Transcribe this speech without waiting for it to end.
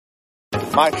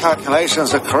my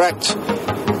calculations are correct,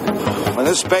 when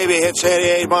this baby hits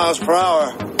 88 miles per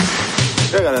hour,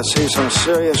 you're gonna see some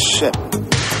serious shit.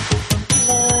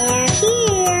 They're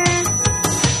here.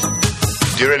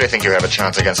 Do you really think you have a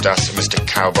chance against us, Mr.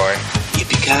 Cowboy?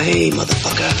 Yippee-ki-yay,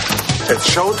 motherfucker. It's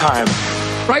showtime.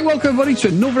 Right, welcome everybody to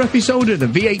another episode of the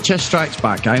VHS Strikes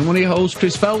Back. I'm one of your hosts,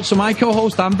 Chris Phelps, and my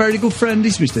co-host and very good friend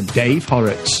is Mr. Dave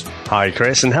Horrocks. Hi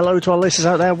Chris, and hello to our listeners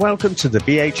out there. Welcome to the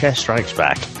VHS Strikes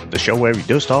Back, the show where we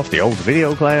dust off the old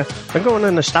video player and go on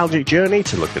a nostalgic journey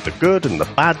to look at the good and the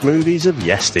bad movies of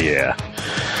yesteryear.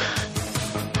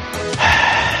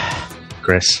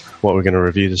 Chris, what are we going to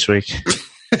review this week?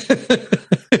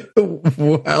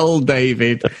 Well,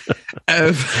 David.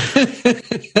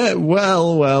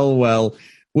 Well.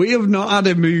 We have not had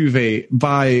a movie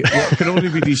by what can only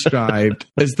be described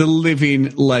as the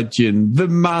living legend. The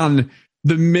man,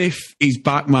 the myth is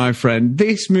back, my friend.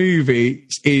 This movie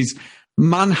is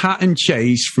Manhattan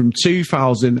Chase from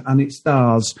 2000, and it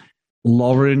stars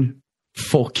Lauren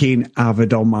fucking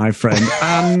Avedon, my friend,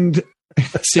 and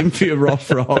Cynthia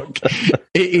Rothrock.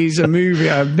 It is a movie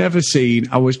I've never seen.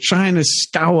 I was trying to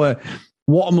scour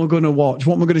what am I going to watch?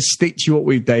 What am I going to stitch you up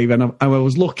with, Dave? And I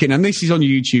was looking, and this is on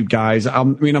YouTube, guys.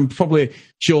 I'm probably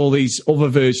sure these other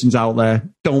versions out there.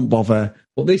 Don't bother.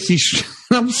 But this is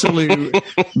an absolute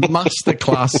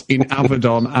masterclass in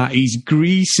Avedon at his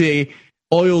greasy,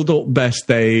 oiled-up best,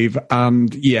 Dave.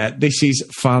 And, yeah, this is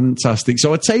fantastic.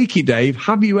 So I take it, Dave,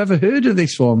 have you ever heard of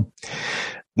this one?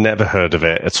 Never heard of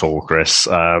it at all, Chris.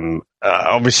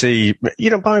 Obviously,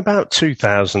 by about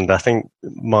 2000, I think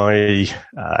my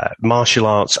martial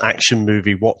arts action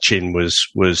movie watching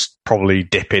was probably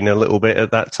dipping a little bit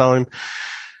at that time.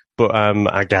 But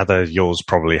I gather yours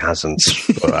probably hasn't.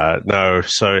 But, no,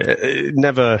 so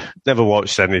never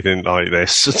watched anything like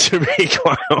this, to be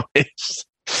quite honest.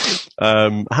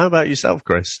 How about yourself,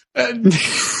 Chris?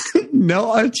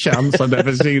 Not a chance. I've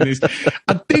never seen this.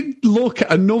 I did look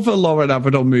at another Lauren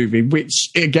Avedon movie, which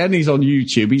again is on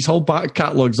YouTube. His whole back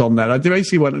catalogue's on there. I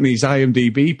basically went on his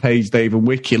IMDb page, Dave, and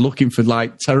Wiki, looking for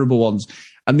like terrible ones.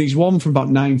 And there's one from about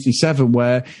 97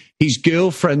 where his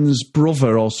girlfriend's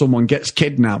brother or someone gets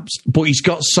kidnapped, but he's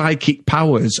got psychic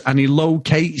powers and he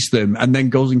locates them and then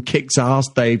goes and kicks ass,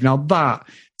 Dave. Now that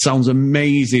sounds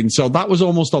amazing. So that was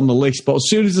almost on the list. But as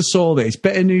soon as I saw this,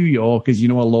 bit of New York, as you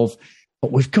know I love,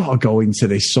 but we've got to go into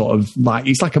this sort of like,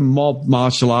 it's like a mob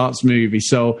martial arts movie.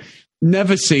 So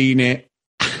never seen it.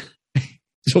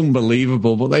 It's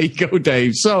unbelievable. But there you go,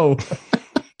 Dave. So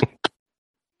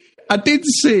I did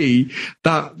see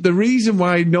that the reason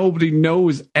why nobody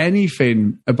knows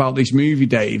anything about this movie,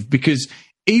 Dave, because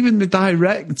even the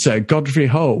director, Godfrey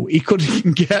Ho, he couldn't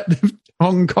even get the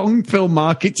Hong Kong film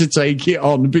market to take it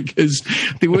on because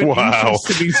they weren't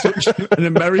interested in such an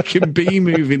American B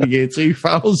movie in the year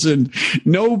 2000.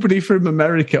 Nobody from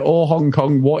America or Hong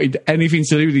Kong wanted anything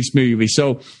to do with this movie.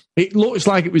 So it looks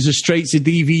like it was a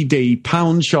straight-to-DVD,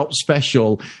 pound shop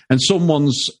special, and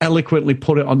someone's eloquently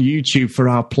put it on YouTube for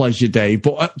our pleasure, Dave.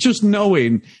 But just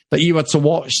knowing that you had to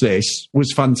watch this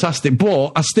was fantastic.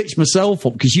 But I stitched myself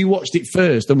up because you watched it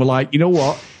first and were like, you know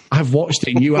what? I've watched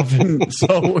it and you haven't.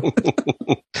 So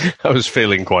I was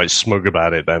feeling quite smug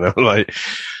about it then. I'm like,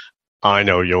 I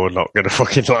know you're not going to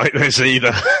fucking like this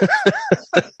either.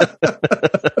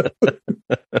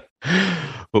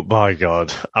 But by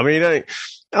God, I mean,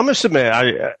 I must admit,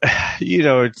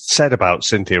 it said about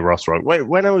Cynthia Rothrock,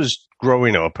 when I was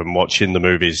growing up and watching the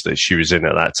movies that she was in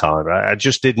at that time, I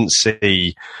just didn't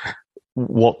see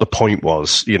what the point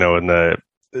was, and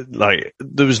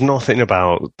there was nothing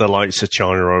about the likes of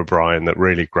China O'Brien that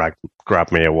really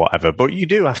grabbed me or whatever. But you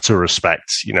do have to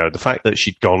respect, the fact that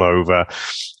she'd gone over.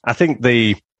 I think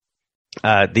the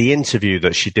interview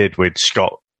that she did with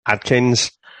Scott Adkins,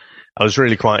 I was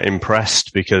really quite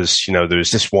impressed because, there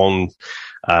was this one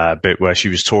bit where she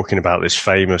was talking about this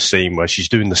famous scene where she's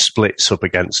doing the splits up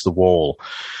against the wall.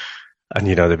 And,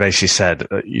 they basically said,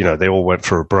 they all went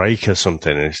for a break or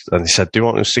something. And they said, do you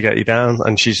want us to get you down?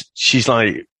 And she's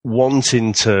like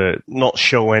wanting to not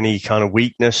show any kind of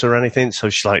weakness or anything. So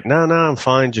she's like, no, I'm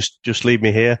fine. Just leave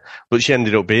me here. But she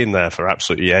ended up being there for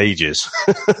absolutely ages.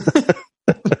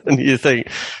 And you think,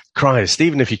 Christ,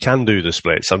 even if you can do the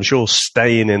splits, I'm sure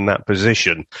staying in that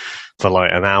position for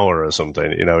like an hour or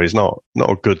something, is not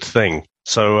a good thing.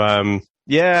 So, I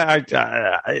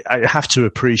have to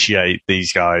appreciate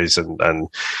these guys and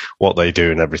what they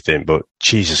do and everything, but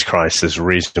Jesus Christ, there's a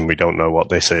reason we don't know what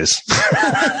this is.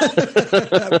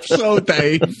 So,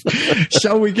 Dave,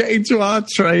 shall we get into our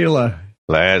trailer?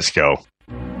 Let's go.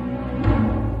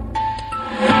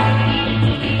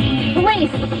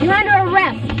 Police, you're under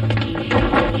arrest.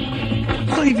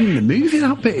 It's not even in the movie,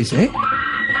 that bit, is it?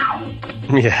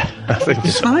 Yeah, I think The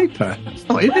sniper. It's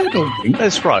not in it, I don't think.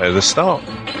 it's right at the start.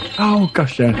 Oh,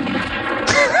 gosh, yeah.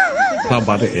 How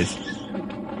bad it is.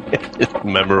 It's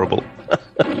memorable.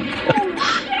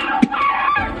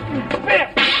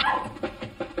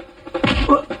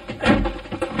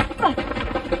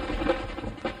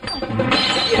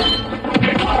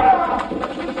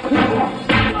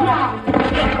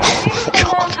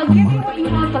 I'll give you what you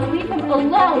want, but leave him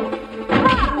alone.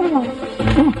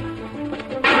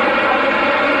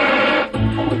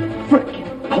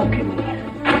 Frickin' poking me.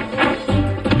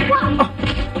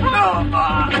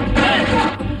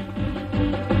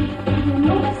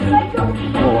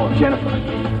 Oh, Jennifer,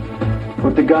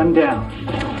 put the gun down.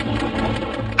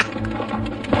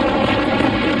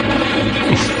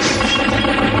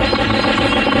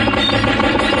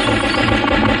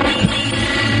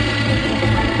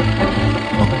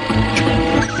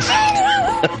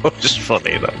 It was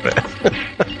funny, that bit.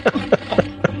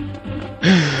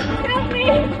 Help me!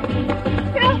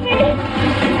 Help me!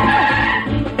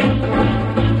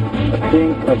 I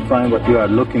think I find what you are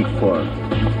looking for.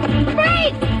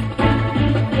 Freeze!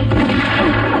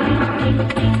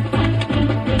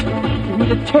 You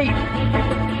need a tape,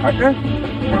 partner.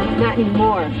 Not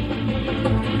anymore.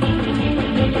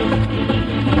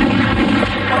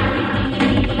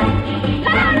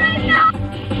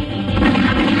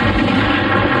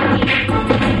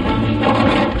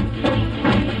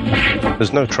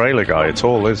 There's no trailer guy at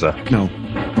all, is there? No.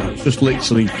 It's just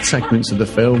literally segments of the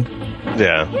film.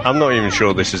 Yeah, I'm not even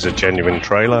sure this is a genuine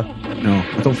trailer. No,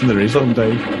 I don't think there is one,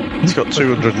 Dave. It's got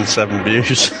 207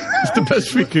 views, It's the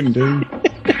best we can do.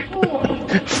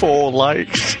 4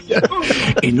 likes.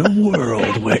 In a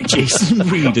world where Jason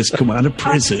Reed has come out of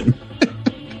prison.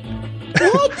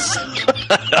 What?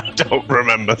 I don't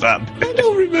remember that I bit.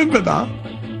 don't remember that.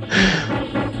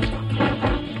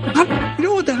 You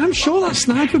know what? I'm sure that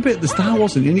sniper bit at the start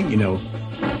wasn't in it, you know.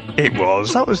 It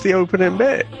was. That was the opening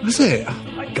bit. Was it? Oh,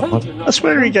 my God. That's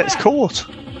where he gets caught.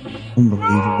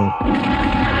 Unbelievable.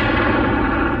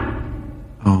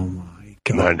 Oh, my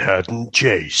God. Manhattan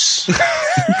Chase.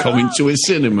 Coming to a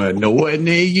cinema nowhere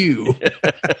near you.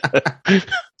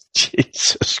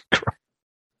 Jesus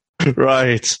Christ.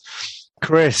 Right.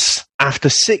 Chris, after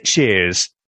 6 years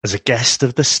as a guest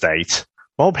of the state,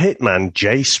 mob hitman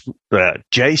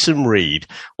Jason Reed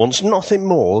wants nothing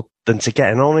more than to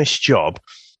get an honest job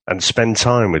and spend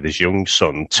time with his young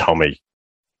son, Tommy.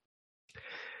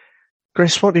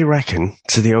 Chris, what do you reckon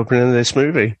to the opening of this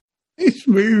movie? This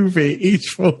movie is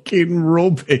fucking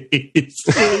rubbish. It's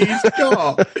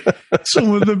got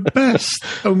some of the best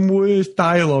and worst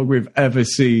dialogue we've ever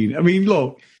seen. I mean,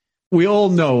 look, we all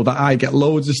know that I get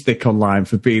loads of stick online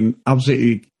for being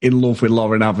absolutely in love with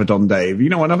Lauren Avedon, Dave. You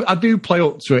know, and I do play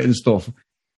up to it and stuff.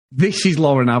 This is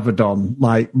Lauren Avedon,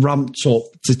 like, ramped up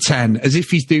to 10, as if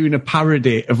he's doing a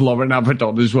parody of Lauren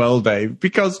Avedon as well, Dave,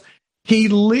 because he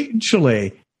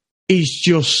literally is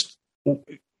just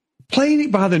playing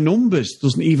it by the numbers,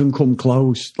 doesn't even come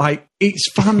close. Like, it's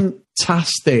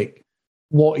fantastic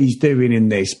what he's doing in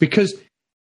this, because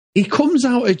he comes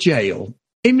out of jail,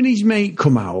 him and his mate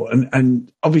come out, and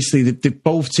obviously they're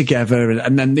both together,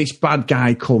 and then this bad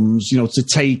guy comes, you know, to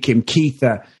take him,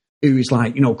 Keitha, who is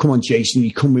like, you know, come on, Jason,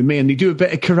 you come with me. And they do a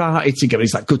bit of karate together.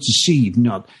 He's like, good to see you.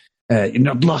 You've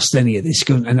not lost any of this.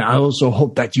 And I also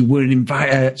hope that you weren't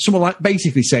invited. Someone like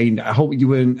basically saying, I hope you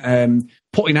weren't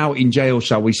putting out in jail,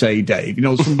 shall we say, Dave. You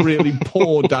know, some really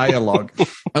poor dialogue.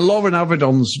 And Lauren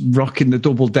Avedon's rocking the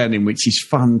double denim, which is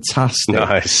fantastic.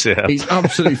 Nice, yeah. It's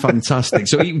absolutely fantastic.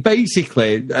 So he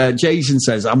basically, Jason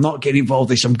says, I'm not getting involved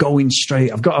in this. I'm going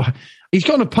straight. He's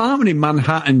got an apartment in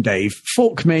Manhattan, Dave.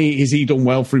 Fuck me, has he done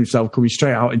well for himself coming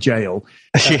straight out of jail?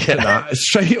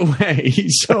 Straight away.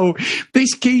 So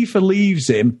this Kiefer leaves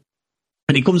him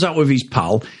and he comes out with his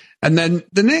pal. And then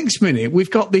the next minute,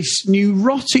 we've got this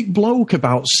neurotic bloke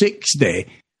about 60,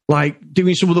 like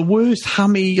doing some of the worst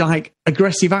hammy, like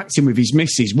aggressive acting with his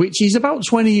missus, which is about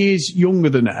 20 years younger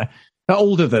than her,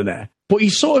 older than her. But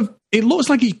he's sort of, it looks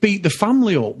like he's beat the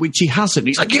family up, which he hasn't.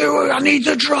 He's like, I need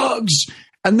the drugs.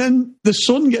 And then the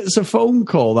son gets a phone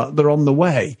call that they're on the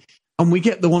way. And we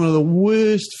get one of the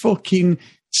worst fucking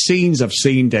scenes I've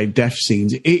seen, Dave, death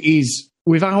scenes. It is,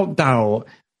 without doubt,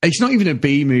 it's not even a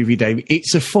B movie, Dave.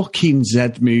 It's a fucking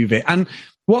Z movie. And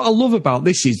what I love about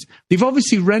this is they've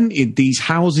obviously rented these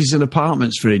houses and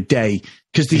apartments for a day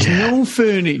because there's no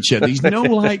furniture. There's no,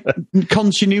 like,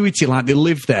 continuity, like they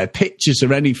live there, pictures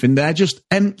or anything. They're just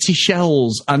empty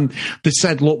shells. And they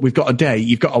said, look, we've got a day.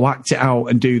 You've got to act it out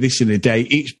and do this in a day.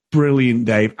 It's brilliant,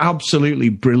 Dave. Absolutely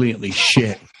brilliantly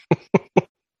shit.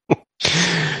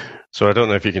 So I don't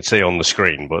know if you can see on the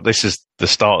screen, but this is the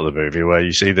start of the movie where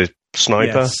you see the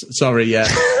sniper. Yes. Sorry,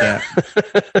 yeah.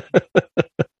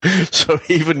 So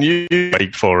even you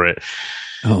wait for it.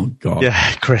 Oh, God.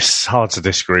 Yeah, Chris, hard to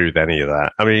disagree with any of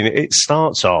that. I mean, it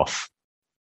starts off,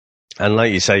 and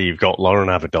like you say, you've got Lauren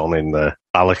Avedon in the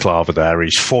balaclava there.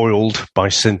 He's foiled by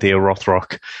Cynthia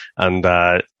Rothrock. And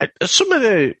some of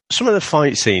the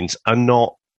fight scenes are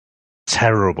not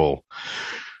terrible,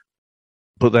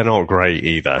 but they're not great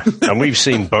either. And we've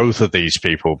seen both of these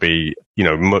people be,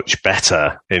 much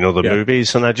better in other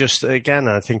movies. And I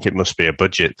think it must be a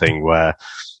budget thing where,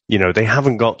 they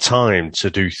haven't got time to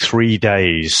do 3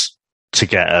 days to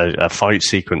get a fight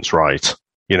sequence right.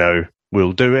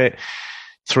 We'll do it,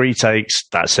 3 takes,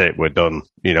 that's it, we're done.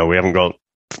 We haven't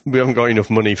got enough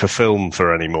money for film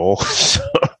for anymore. So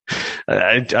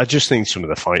I just think some of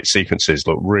the fight sequences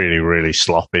look really, really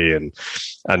sloppy and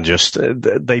just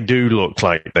they do look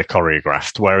like they're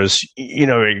choreographed. Whereas,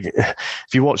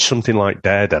 if you watch something like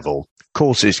Daredevil, of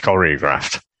course it's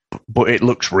choreographed, but it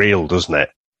looks real, doesn't it?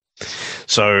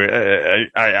 So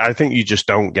I think you just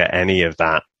don't get any of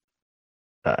that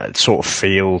sort of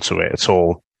feel to it at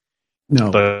all.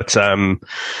 No. But,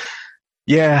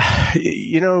 yeah,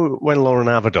 when Lauren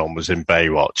Avedon was in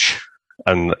Baywatch,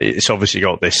 and it's obviously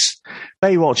got this,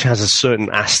 Baywatch has a certain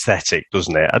aesthetic,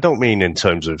 doesn't it? I don't mean in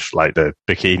terms of like the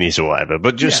bikinis or whatever,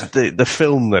 but just the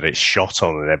film that it's shot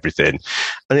on and everything.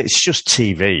 And it's just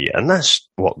TV. And that's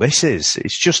what this is.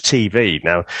 It's just TV.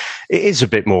 Now, it is a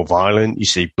bit more violent. You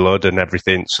see blood and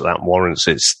everything, so that warrants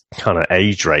its kind of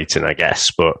age rating, I guess.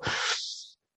 But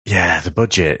yeah, the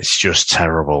budget is just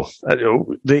terrible.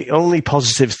 The only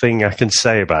positive thing I can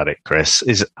say about it, Chris,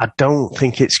 is I don't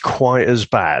think it's quite as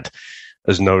bad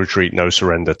as No Retreat, No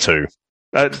Surrender 2.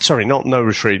 Sorry, not No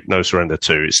Retreat, No Surrender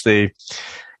 2. It's the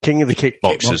King of the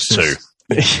Kickboxers 2.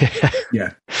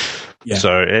 Yeah. So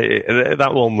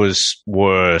that one was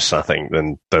worse, I think,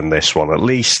 than this one. At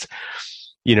least,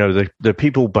 the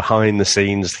people behind the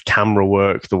scenes, the camera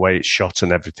work, the way it's shot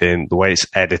and everything, the way it's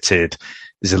edited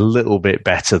is a little bit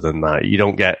better than that. You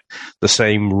don't get the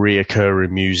same reoccurring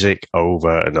music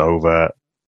over and over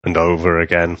and over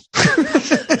again.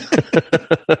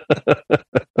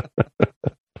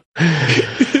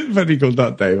 Very good,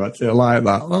 that, Dave. Actually, I like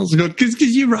that. That was good because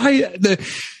you're right.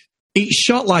 It's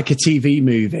shot like a TV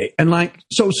movie, and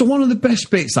so one of the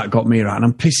best bits that got me right, and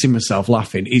I'm pissing myself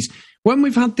laughing, is when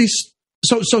we've had this.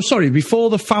 So sorry.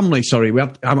 Before the family, I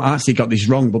actually got this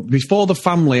wrong, but before the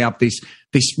family have this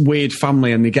weird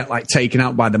family, and they get taken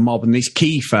out by the mob, and this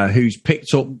Kiefer who's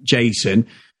picked up Jason,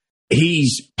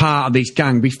 he's part of this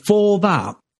gang. Before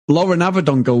that, Lauren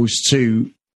Avedon goes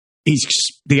to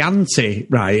the auntie,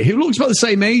 right, who looks about the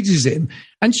same age as him,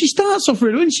 and she starts off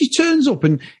really, and she turns up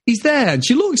and he's there, and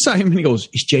she looks at him and he goes,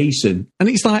 "It's Jason," and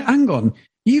it's like, hang on,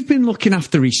 you've been looking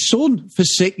after his son for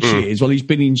 6 years while he's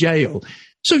been in jail.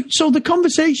 So the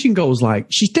conversation goes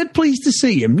she's dead pleased to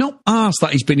see him, not asked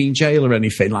that he's been in jail or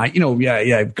anything.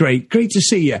 Great to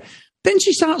see you. Then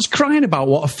she starts crying about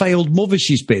what a failed mother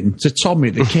she's been to Tommy,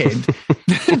 the kid.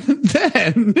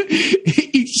 Then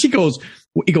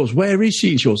he goes, "Where is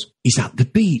she?" And she goes, "He's at the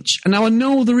beach." And now I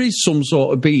know there is some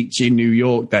sort of beach in New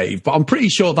York, Dave, but I'm pretty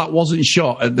sure that wasn't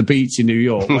shot at the beach in New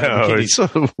York. No, it's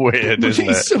sort of weird, isn't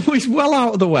it? So it's well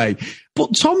out of the way.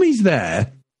 But Tommy's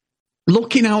there,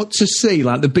 looking out to sea,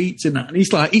 the beach and that, and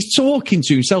he's talking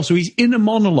to himself, so he's in a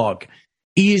monologue.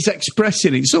 He is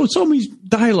expressing it. So Tommy's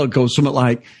dialogue goes something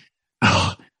like,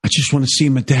 "Oh, I just want to see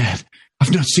my dad.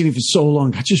 I've not seen him for so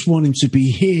long. I just want him to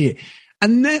be here."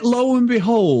 And then, lo and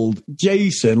behold,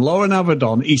 Jason, Lauren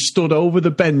Avedon, he stood over the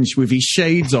bench with his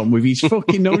shades on, with his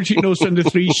fucking No Surrender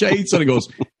 3 shades on. He goes,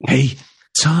 "Hey,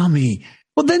 Tommy."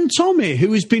 But then Tommy,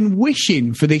 who has been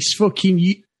wishing for this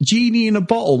fucking genie in a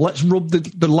bottle, let's rub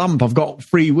the lamp, I've got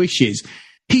 3 wishes.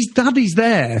 His dad is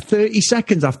there 30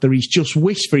 seconds after he's just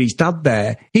wished for his dad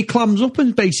there. He clams up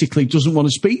and basically doesn't want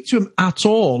to speak to him at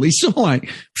all. He's sort of like,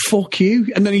 "Fuck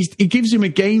you." And then he gives him a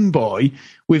Game Boy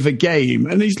with a game,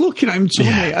 and he's looking at him,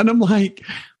 Tommy, and I'm like,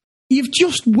 you've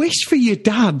just wished for your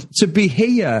dad to be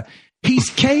here. He's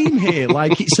came here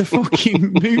like it's a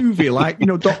fucking movie,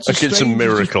 Doctor Strange. It's a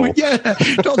miracle.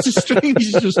 Doctor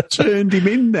Strange has just turned him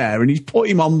in there and he's put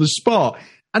him on the spot.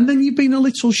 And then you've been a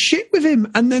little shit with him.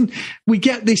 And then we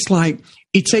get this,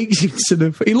 he takes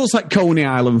him he looks like Coney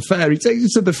Island Fair. He takes him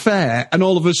to the fair, and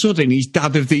all of a sudden he's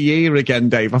Dad of the Year again,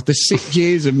 Dave, after 6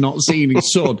 years of not seeing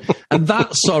his son. And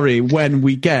that's, when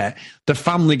we get the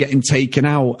family getting taken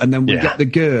out, and then we get the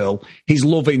girl, his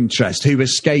love interest, who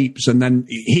escapes. And then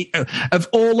of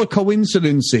all the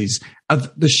coincidences,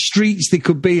 of the streets they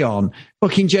could be on.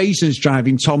 Fucking Jason's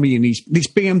driving Tommy in this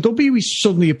BMW he's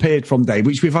suddenly appeared from, Dave,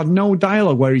 which we've had no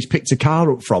dialogue where he's picked a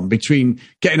car up from between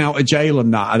getting out of jail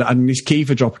and that, and this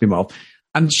Kiefer dropping him off.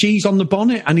 And she's on the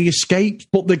bonnet and he escapes,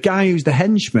 but the guy who's the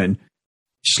henchman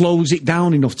slows it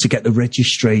down enough to get the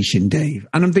registration, Dave.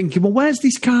 And I'm thinking, well, where's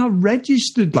this car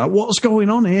registered? Like, what's going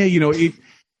on here? You know, it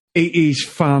is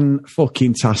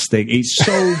fan-fucking-tastic. It's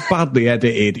so badly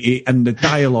edited, and the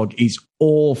dialogue is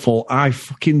awful. I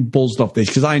fucking buzzed off this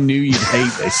because I knew you'd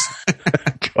hate this.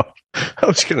 God. I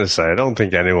was going to say, I don't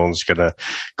think anyone's going to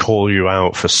call you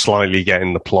out for slightly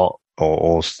getting the plot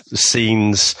or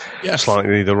scenes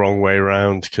slightly the wrong way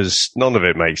around, because none of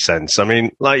it makes sense. I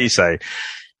mean, like you say,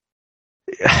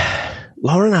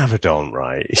 Lauren Avedon,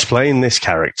 right, is playing this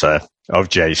character of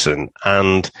Jason,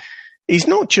 and he's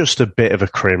not just a bit of a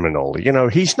criminal. You know,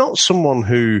 he's not someone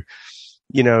who,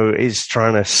 you know, is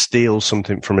trying to steal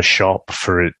something from a shop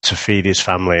to feed his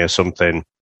family or something.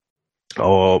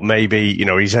 Or maybe, you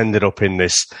know, he's ended up in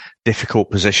this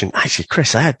difficult position. Actually,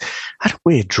 Chris, I had a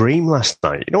weird dream last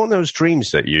night. You know, one of those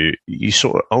dreams that you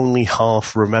sort of only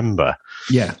half remember?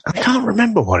 Yeah. I can't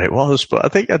remember what it was, but I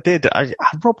think I did. I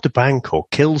robbed a bank or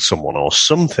killed someone or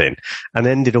something and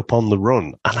ended up on the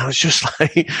run. And I was just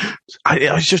like,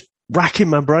 I was just racking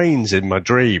my brains in my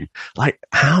dream. Like,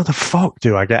 how the fuck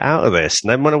do I get out of this? And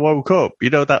then when I woke up, you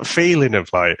know, that feeling of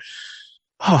like,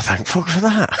 oh, thank fuck for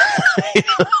that.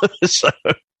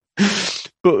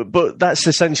 But that's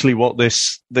essentially what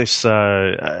this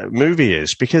movie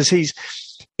is, because he's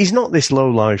not this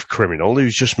low-life criminal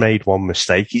who's just made one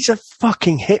mistake. He's a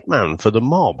fucking hitman for the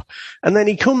mob. And then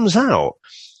he comes out,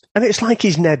 and it's like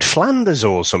he's Ned Flanders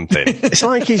or something. It's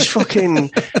like he's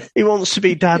fucking, he wants to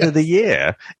be dad of the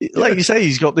year. Like you say,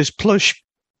 he's got this plush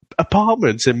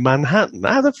apartments in Manhattan.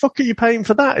 How the fuck are you paying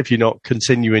for that if you're not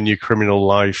continuing your criminal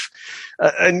life?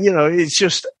 And, you know,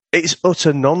 it's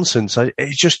utter nonsense.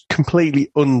 It's just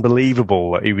completely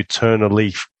unbelievable that he would turn a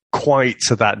leaf quite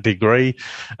to that degree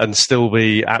and still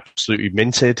be absolutely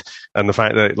minted. And the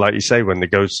fact that, like you say, when they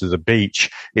go to the beach,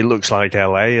 it looks like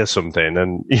LA or something.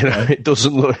 And, you know, it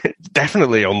doesn't look,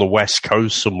 definitely on the West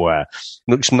Coast somewhere. It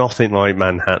looks nothing like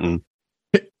Manhattan.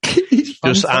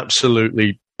 Just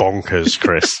absolutely bonkers,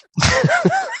 Chris.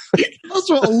 That's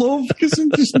what I love, because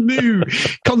I just knew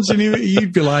continuity.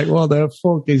 You'd be like, what the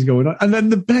fuck is going on? And then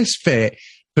the best bit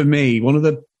for me, one of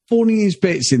the funniest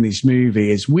bits in this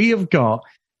movie is we have got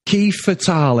Keith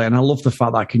Fatale, and I love the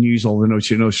fact that I can use all the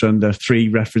Noche under 3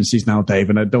 references now, Dave,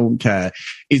 and I don't care,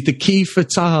 is the Keith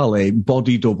Fatale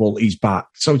body double is back.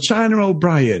 So China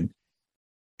O'Brien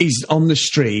is on the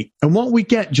street, and what we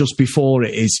get just before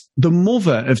it is the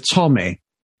mother of Tommy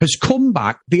has come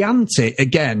back, the auntie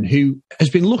again, who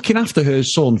has been looking after her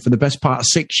son for the best part of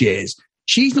 6 years.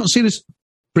 She's not seen us,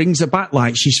 brings her back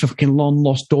like she's fucking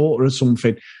long-lost daughter or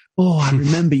something. Oh, I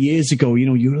remember years ago, you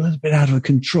know, you were a little bit out of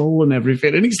control and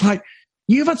everything. And it's like,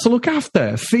 you've had to look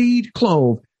after, feed,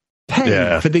 clothe,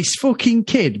 pay for this fucking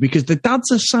kid because the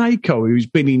dad's a psycho who's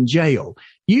been in jail.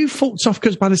 You fucked off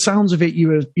because by the sounds of it,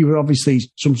 you were obviously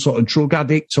some sort of drug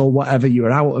addict or whatever. You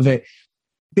were out of it.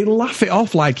 They laugh it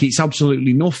off like it's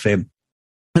absolutely nothing.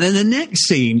 And then the next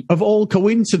scene, of all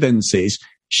coincidences,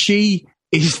 she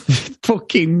is the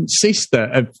fucking sister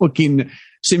of fucking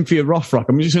Cynthia Rothrock.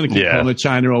 I'm just going to keep on her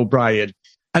China O'Brien.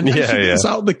 And then she gets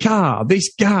out of the car.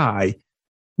 This guy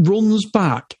runs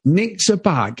back, nicks a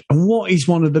bag. And what is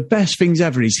one of the best things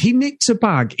ever is he nicks a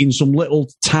bag in some little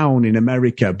town in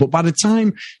America. But by the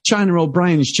time China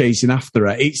O'Brien's chasing after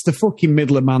her, it's the fucking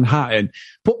middle of Manhattan.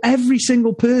 But every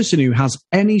single person who has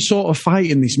any sort of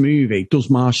fight in this movie does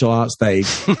martial arts, Dave.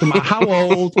 No matter how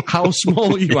old, how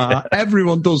small you are,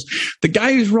 everyone does. The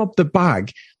guy who's robbed the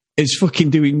bag is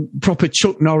fucking doing proper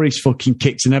Chuck Norris fucking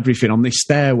kicks and everything on this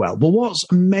stairwell. But what's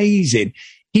amazing,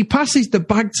 he passes the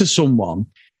bag to someone.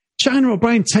 China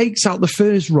O'Brien takes out the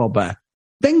first robber,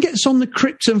 then gets on the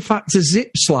Krypton Factor zip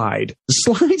slide,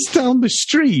 slides down the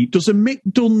street, does a Mick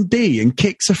Dundee and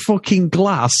kicks a fucking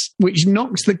glass, which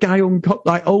knocks the guy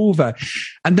over.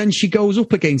 And then she goes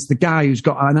up against the guy who's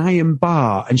got an iron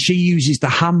bar and she uses the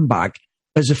handbag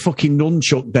as a fucking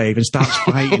nunchuck, Dave, and starts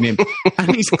fighting him.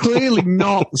 And it's clearly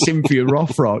not Cynthia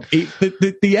Rothrock.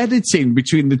 The editing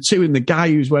between the two and the guy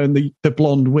who's wearing the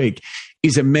blonde wig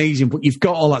is amazing, but you've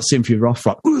got all that Cynthia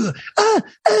Rothrock.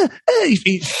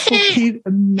 It's fucking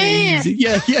amazing.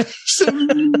 Yeah, it's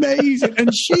amazing.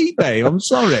 And she, Dave, I'm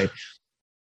sorry,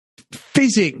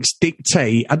 physics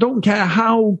dictate, I don't care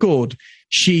how good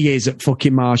she is at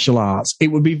fucking martial arts, it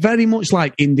would be very much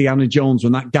like Indiana Jones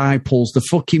when that guy pulls the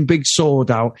fucking big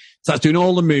sword out, starts doing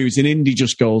all the moves, and Indy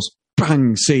just goes,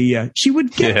 bang, see ya. She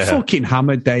would get fucking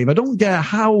hammered, Dave. I don't care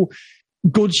how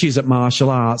good she is at martial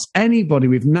arts. Anybody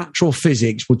with natural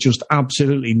physics would just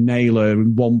absolutely nail her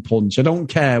in one punch. I don't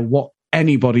care what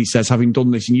anybody says, having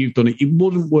done this and you've done it, it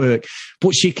wouldn't work.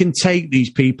 But she can take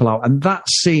these people out. And that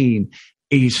scene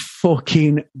is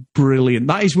fucking brilliant.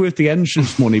 That is worth the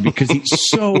entrance money because it's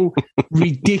so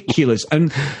ridiculous.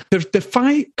 And the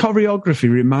fight choreography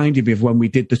reminded me of when we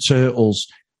did the Turtles.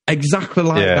 Exactly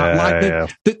like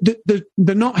that. Like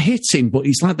they're not hitting, but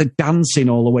it's like they're dancing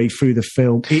all the way through the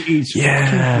film. It is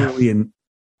fucking brilliant.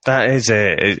 That is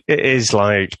it. It is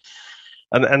like,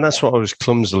 and that's what I was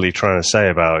clumsily trying to say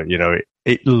about,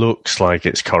 it looks like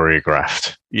it's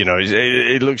choreographed.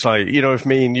 It looks like, if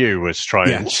me and you was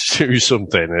trying to do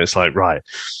something, and it's like, right,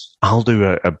 I'll do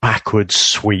a backwards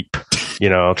sweep.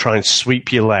 I'll try and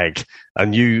sweep your leg,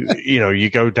 and you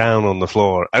go down on the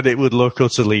floor, and it would look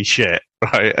utterly shit,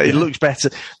 right? It looks better.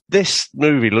 This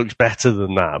movie looks better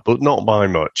than that, but not by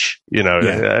much,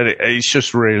 It's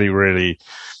just really, really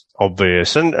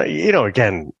obvious. And,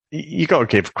 again, you got to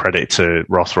give credit to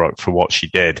Rothrock for what she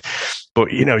did. But,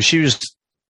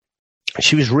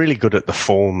 she was really good at the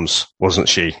forms, wasn't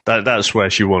she? That's where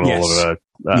she won all of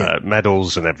her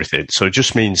medals and everything. So it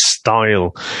just means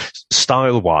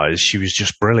style-wise, she was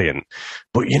just brilliant.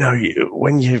 But,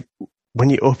 when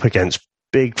you're up against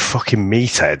big fucking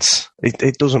meatheads,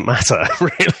 it doesn't matter,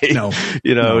 really. No.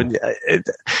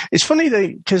 It's funny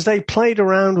because they played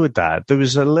around with that. There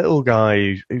was a little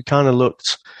guy who kind of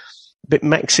looked a bit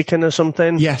Mexican or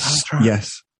something. Yes.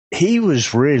 He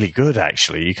was really good,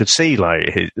 actually. You could see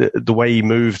the way he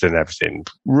moved and everything.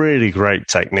 Really great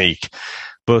technique.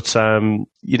 But,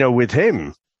 with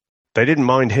him, they didn't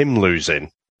mind him losing.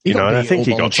 And I think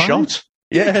he got shot.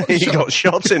 Yeah, he got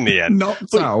shot in the end.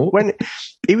 Knocked out. When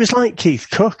he was like Keith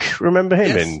Cook, remember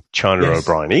him in China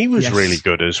O'Brien? He was really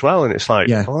good as well. And it's like,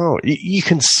 you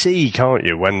can see, can't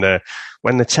you, when the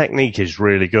technique is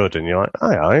really good, and you're like,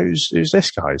 who's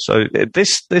this guy? So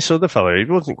this other fellow, he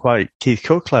wasn't quite Keith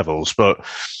Cook levels, but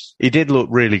he did look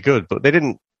really good. But they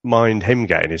didn't mind him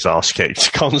getting his ass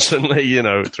kicked constantly,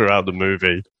 throughout the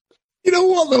movie. You know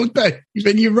what, though, Dave?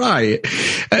 You're right.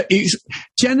 It's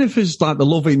Jennifer's like the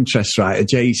love interest, right, of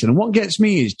Jason. And what gets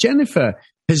me is Jennifer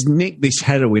has nicked this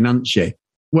heroine, hasn't she?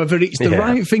 Whether it's the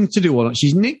right thing to do or not,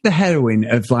 she's nicked the heroine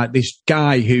of like this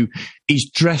guy who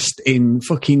is dressed in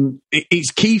fucking.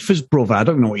 It's Kiefer's brother. I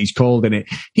don't know what he's called in it.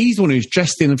 He's the one who's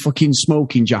dressed in a fucking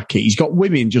smoking jacket. He's got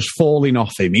women just falling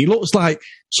off him. He looks like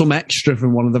some extra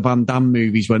from one of the Van Damme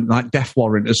movies, when like Death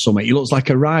Warrant or something. He looks like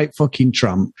a right fucking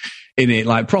tramp in it,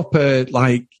 like proper,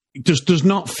 like just does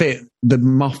not fit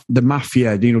the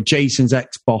mafia. Jason's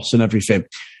ex-boss and everything.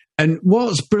 And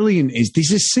what's brilliant is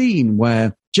there's a scene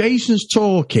where Jason's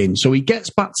talking, so he gets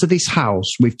back to this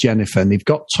house with Jennifer, and they've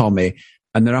got Tommy,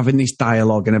 and they're having this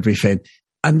dialogue and everything.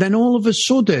 And then all of a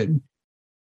sudden,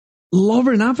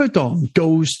 Lauren Avedon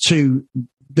goes to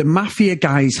the mafia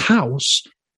guy's house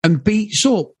and beats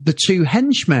up the two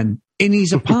henchmen in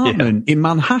his apartment in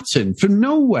Manhattan from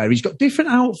nowhere. He's got different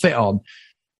outfit on.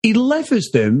 He levers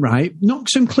them, right?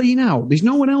 Knocks them clean out. There's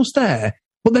no one else there.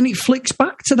 But then it flicks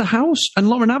back to the house, and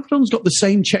Lauren Avedon's got the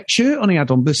same check shirt on he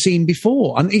had on the scene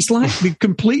before. And it's like they've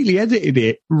completely edited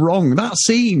it wrong. That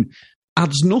scene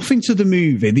adds nothing to the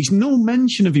movie. There's no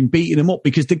mention of him beating him up,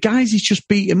 because the guys he's just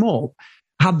beat him up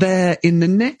had there in the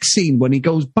next scene when he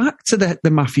goes back to the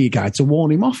mafia guy to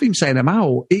warn him off him, saying I'm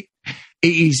out. It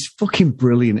is fucking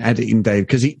brilliant editing, Dave,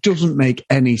 because it doesn't make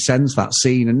any sense, that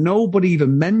scene. And nobody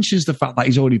even mentions the fact that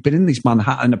he's already been in this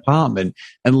Manhattan apartment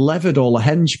and levered all the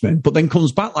henchmen, but then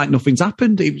comes back like nothing's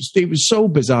happened. It was so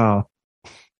bizarre.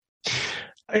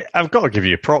 I've got to give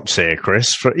you props here,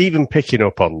 Chris, for even picking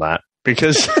up on that,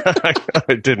 because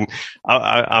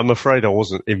I'm afraid I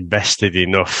wasn't invested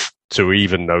enough to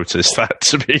even notice that,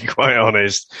 to be quite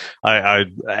honest.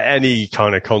 Any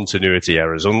kind of continuity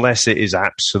errors, unless it is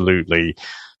absolutely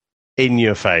in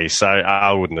your face,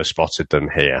 I wouldn't have spotted them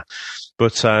here.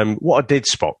 But what I did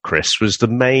spot, Chris, was the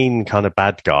main kind of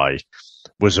bad guy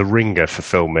was a ringer for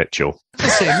Phil Mitchell.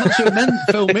 That's what I meant,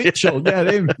 Phil Mitchell. Get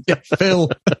him. Get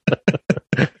Phil.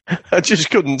 I just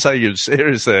couldn't take him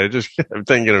seriously. I just kept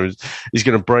thinking he's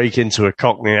going to break into a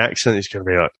Cockney accent. He's going to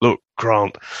be like, look,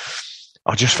 Grant,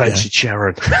 I just fancied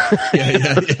Sharon.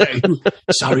 Yeah.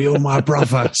 Sorry, oh my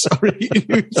brother. Sorry.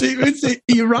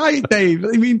 You're right, Dave.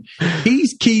 I mean,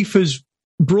 he's Kiefer's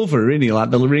brother, isn't he? Like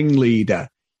the ringleader.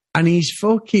 And he's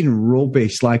fucking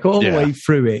rubbish, like all the way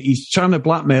through it. He's trying to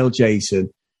blackmail Jason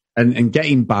and get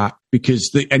him back,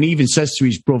 and he even says to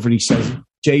his brother, he says,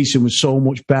 Jason was so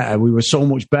much better. We were so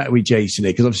much better with Jason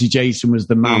here, because obviously Jason was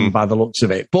the man by the looks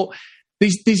of it. But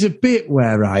there's a bit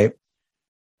where, right,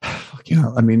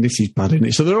 I mean, this is bad, isn't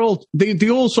it? So they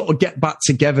all sort of get back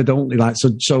together, don't they? Like,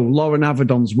 so Lauren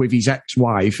Avedon's with his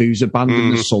ex-wife who's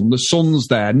abandoned the son. The son's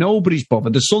there. Nobody's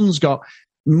bothered. The son's got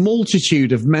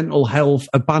multitude of mental health,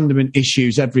 abandonment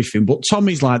issues, everything. But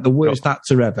Tommy's like the worst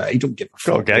actor ever. He don't give a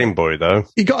fuck. Got a Game Boy, though.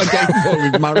 He got a Game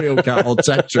Boy with Mario Kart or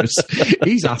Tetris.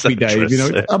 He's happy, Dave. You know,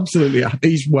 yeah. absolutely.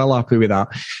 He's well happy with that.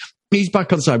 He's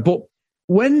back on side. But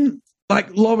when,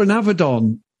 like, Lauren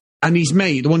Avedon and his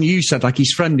mate, the one you said, like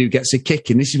his friend who gets a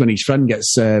kick in, this is when his friend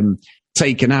gets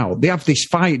taken out. They have this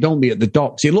fight, don't they, at the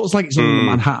docks? It looks like it's on the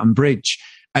Manhattan Bridge.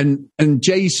 And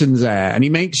Jason's there, and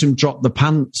he makes him drop the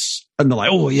pants. And they're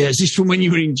like, oh, yeah, is this from when you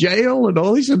were in jail and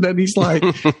all this? And then he's like,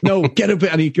 no, get a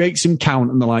bit. And he makes him count.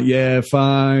 And they're like, yeah,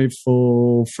 5,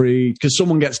 4, 3. Because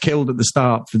someone gets killed at the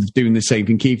start for doing the same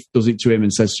thing. Keith does it to him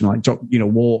and says to him, like,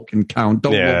 walk and count.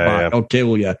 Don't look back. I'll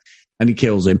kill you. And he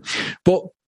kills him. But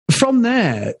from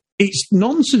there, it's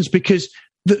nonsense because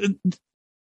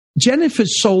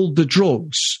Jennifer's sold the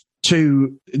drugs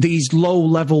to these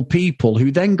low-level people who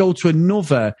then go to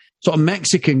another sort of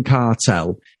Mexican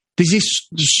cartel. There's this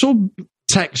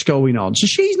subtext going on. So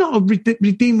she's not a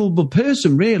redeemable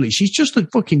person, really. She's just a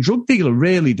fucking drug dealer,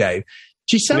 really, Dave.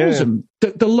 She sells them.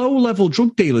 The low-level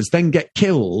drug dealers then get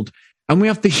killed, and we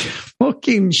have this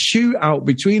fucking shootout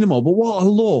between them all. But what I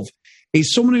love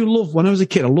is someone who loved, when I was a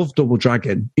kid, I loved Double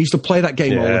Dragon. I used to play that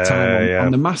game all the time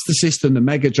on the Master System, the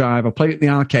Mega Drive. I played it in the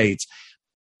arcades.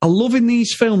 I love in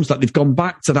these films that they've gone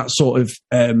back to that sort of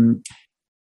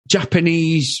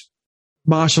Japanese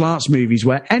martial arts movies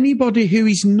where anybody who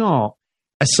is not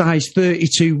a size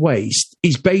 32 waist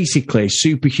is basically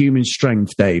superhuman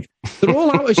strength, Dave. They're all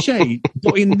out of shape,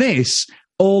 but in this,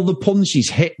 all the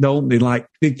punches hit, don't they? Like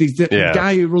the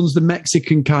guy who runs the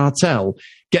Mexican cartel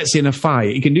gets in a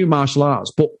fight. He can do martial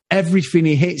arts, but everything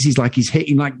he hits, he's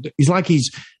hitting like he's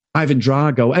Ivan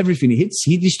Drago. Everything he hits,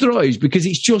 he destroys because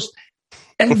it's just...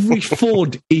 Every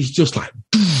thud is just like,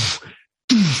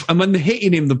 and when they're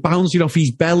hitting him, they're bouncing off his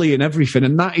belly and everything.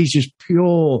 And that is just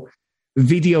pure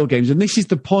video games. And this is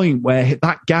the point where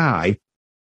that guy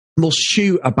must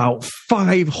shoot about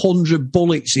 500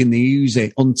 bullets in the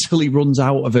Uzi until he runs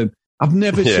out of them. I've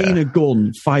never seen a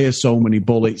gun fire so many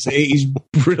bullets. It is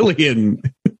brilliant.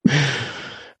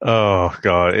 Oh,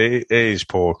 God, it is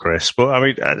poor Chris. But I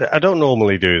mean, I don't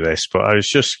normally do this, but I was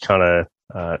just kind of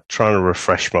trying to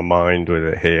refresh my mind with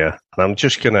it here. And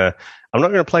I'm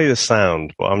not going to play the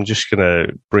sound, but I'm just going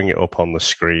to bring it up on the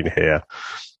screen here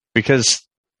because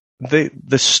the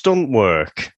stunt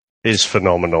work is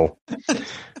phenomenal.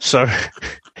 So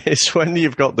it's when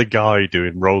you've got the guy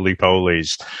doing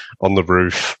roly-polies on the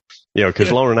roof,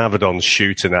 because Lauren Avedon's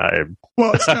shooting at him.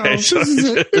 What is it?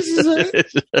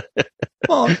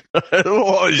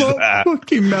 What is that?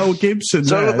 Fucking Mel Gibson.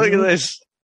 So look at this.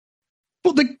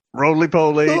 But the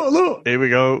roly-poly. Look. Here we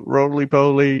go.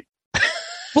 Roly-poly.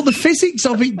 But the physics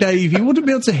of it, Dave, you wouldn't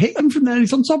be able to hit him from there.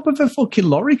 He's on top of a fucking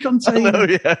lorry container. I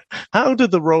know, yeah. How do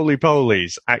the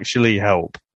roly-polies actually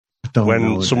help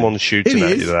when someone's shooting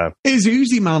at you there? Here's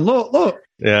Uzi, man. Look.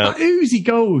 Yeah. That Uzi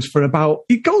goes for about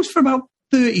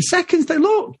 30 seconds.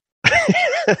 Look.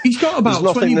 He's got about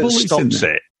 20 bullets in there. There's nothing that stops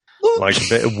it. Look. Like a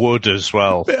bit of wood as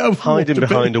well. Hiding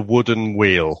behind a wooden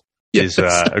wheel. Is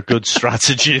a good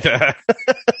strategy there.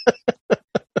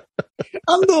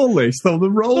 And all this, though, the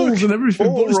rolls and everything.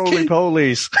 All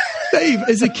roly-polies. Dave,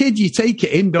 as a kid, you take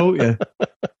it in, don't you?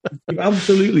 You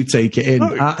absolutely take it in.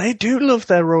 Look, they do love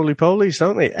their roly-polies,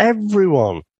 don't they?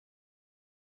 Everyone.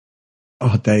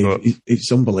 Oh, Dave,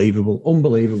 it's unbelievable.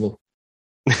 Unbelievable.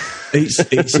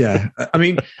 It's yeah. I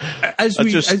mean,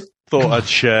 thought I'd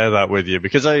share that with you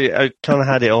because I kind of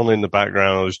had it on in the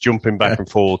background. I was jumping back and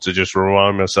forth to just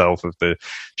remind myself of the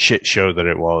shit show that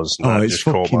it was. And that just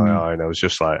caught my eye and I was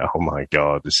just like, oh my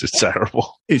God, this is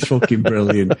terrible. It's fucking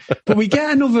brilliant. But we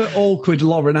get another awkward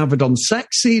Lauren Avedon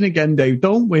sex scene again, Dave,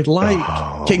 don't we?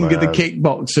 Like King of the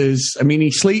Kickboxers. I mean,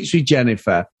 he sleeps with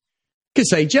Jennifer. I could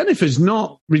say Jennifer's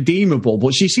not redeemable,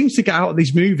 but she seems to get out of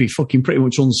this movie fucking pretty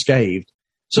much unscathed.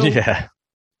 So yeah.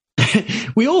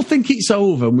 We all think it's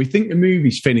over and we think the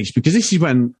movie's finished because this is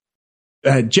when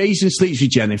Jason sleeps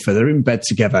with Jennifer. They're in bed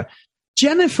together.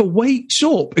 Jennifer wakes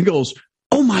up and goes,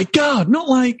 oh my God, not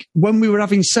like when we were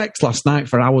having sex last night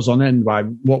for hours on end by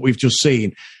what we've just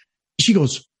seen. She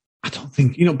goes, I don't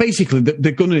think, basically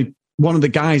they're going to, one of the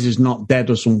guys is not dead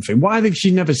or something. Why have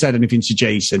she never said anything to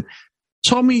Jason?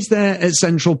 Tommy's there at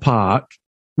Central Park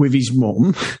with his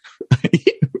mum.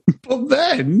 But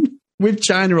then with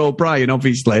China O'Brien,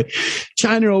 obviously,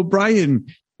 China O'Brien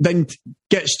then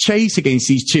gets chased against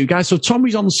these two guys. So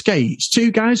Tommy's on skates.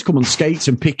 Two guys come on skates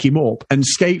and pick him up and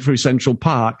skate through Central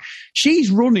Park.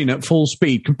 She's running at full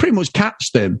speed, can pretty much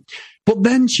catch them. But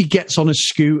then she gets on a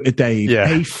scooter, Dave. Yeah.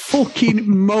 A fucking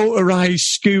motorised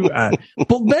scooter.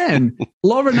 But then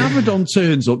Lauren Avedon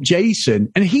turns up,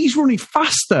 Jason, and he's running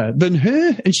faster than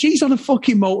her. And she's on a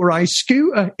fucking motorised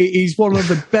scooter. It is one of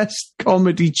the best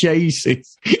comedy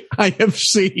chases I have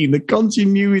seen. The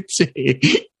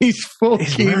continuity is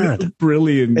fucking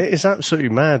brilliant. It is absolutely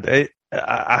mad.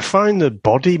 I find the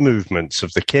body movements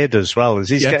of the kid as well, as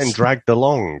he's getting dragged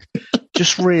along,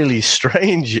 just really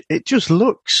strange. It just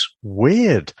looks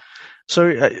weird. So,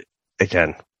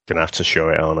 again, going to have to show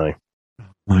it, aren't I? Oh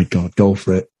my God, go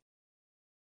for it.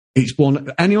 It's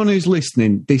anyone who's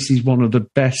listening, this is one of the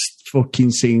best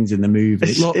fucking scenes in the movie.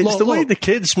 It's the way the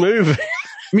kids move.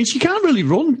 I mean, she can't really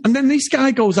run. And then this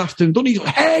guy goes after him, doesn't he? He's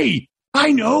like, hey,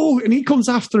 I know. And he comes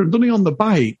after him, doesn't he, on the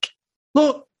bike?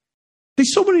 Look.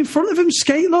 There's someone in front of him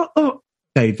skate. Look.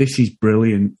 Dave, this is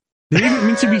brilliant. I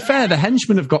mean, to be fair, the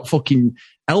henchmen have got fucking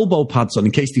elbow pads on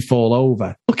in case they fall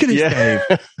over. Look at this,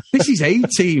 Dave. This is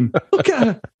A-Team. Look at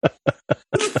her.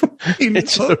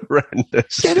 It's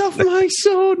horrendous. Get off my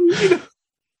son. You know?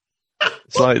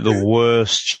 It's like the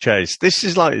worst chase. This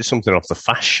is like something off the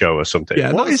Fast Show or something.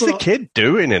 Yeah, what is the kid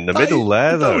doing in the middle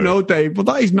there, though? I don't know, Dave, but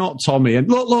that is not Tommy. And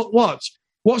look, watch.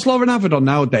 What's Lauren Avedon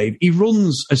now, Dave? He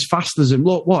runs as fast as him.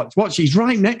 Look, watch. He's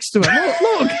right next to her.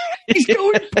 Look. He's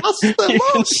going past her. You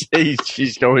can see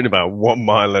she's going about 1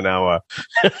 mile an hour.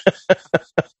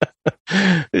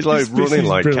 He's like running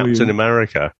like brilliant. Captain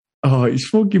America. Oh, it's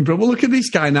fucking brilliant. Look at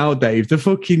this guy now, Dave. The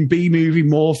fucking B-movie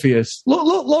Morpheus.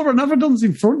 Look, Lauren Avedon's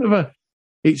in front of her.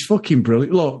 It's fucking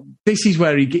brilliant. Look, this is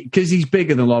where because he's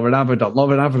bigger than Lauren Avedon.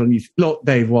 Lauren Avedon, look,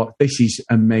 Dave, what? This is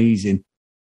amazing.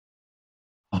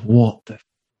 Oh, what the...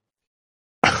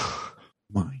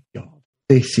 My God,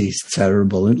 this is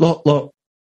terrible. And look,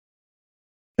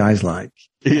 guys, like,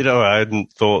 you know, I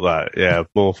hadn't thought that. Yeah,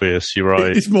 Morpheus, you're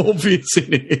right. It's Morpheus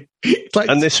in it. It's like,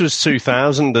 and this was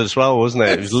 2000 as well, wasn't it?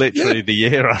 It was literally the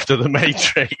year after The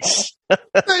Matrix.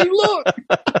 Hey, look.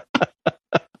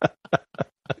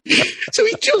 So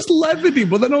he just levered him,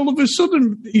 but then all of a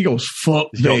sudden he goes, fuck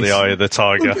He's this. Got the eye of the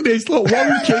tiger. Look at this. Look,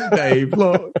 one kick, Dave.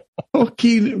 Look,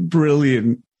 fucking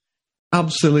brilliant.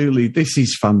 Absolutely, this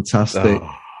is fantastic.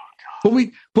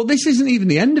 But this isn't even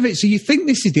the end of it. So you think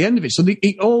this is the end of it. So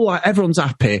everyone's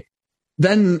happy.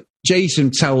 Then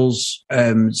Jason tells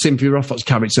Cynthia Rothrock's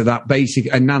character that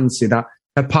and Nancy that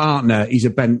her partner is a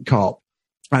bent cop,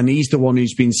 and he's the one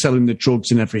who's been selling the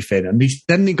drugs and everything. And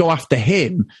then they go after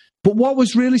him. But what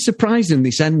was really surprising in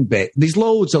this end bit, there's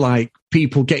loads of like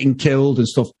people getting killed and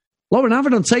stuff. Lauren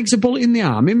Avedon takes a bullet in the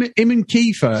arm. Him and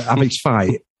Kiefer have his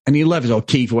fight. And he levers, or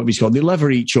Keith, whatever he's called, they lever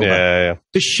each other. Yeah.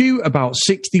 They shoot about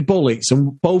 60 bullets,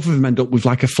 and both of them end up with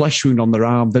like a flesh wound on their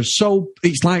arm.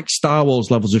 It's like Star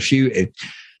Wars levels of shooting.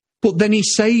 But then he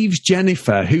saves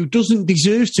Jennifer, who doesn't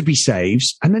deserve to be saved,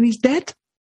 and then he's dead.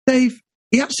 He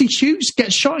actually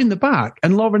gets shot in the back,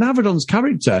 and Lauren Avedon's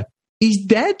character, he's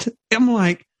dead. I'm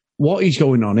like, what is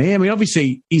going on here? I mean,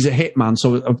 obviously, he's a hitman,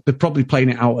 so they're probably playing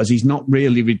it out as he's not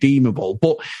really redeemable,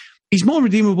 but he's more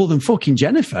redeemable than fucking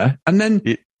Jennifer. And then...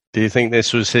 Do you think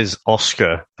this was his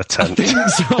Oscar attempt? I think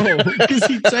so, because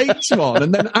he takes one.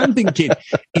 And then I'm thinking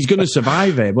he's going to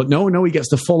survive it. But no, he gets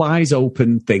the full eyes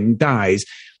open thing, dies.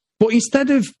 But instead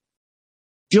of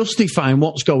justifying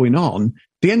what's going on,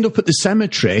 they end up at the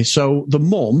cemetery. So the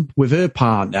mum with her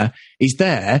partner is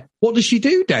there. What does she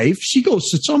do, Dave? She goes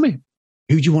to Tommy.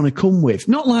 Who do you want to come with?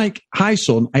 Not like, hi,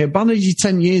 son, I abandoned you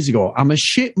 10 years ago. I'm a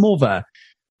shit mother.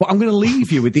 But I'm going to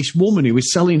leave you with this woman who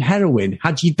was selling heroin,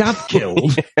 had your dad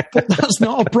killed, but that's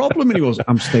not a problem. And he goes,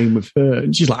 I'm staying with her.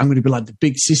 And she's like, I'm going to be like the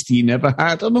big sister you never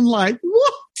had. And I'm like,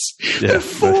 what the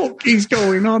fuck is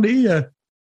going on here?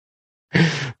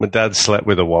 My dad slept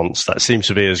with her once. That seems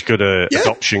to be as good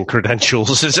adoption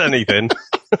credentials as anything.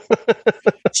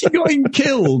 She got him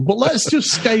killed, but let's just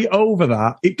skate over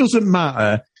that. It doesn't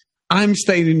matter. I'm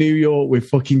staying in New York with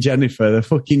fucking Jennifer, the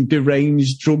fucking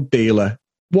deranged drug dealer.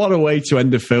 What a way to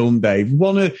end a film, Dave.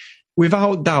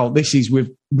 Without doubt, this is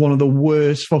with one of the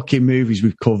worst fucking movies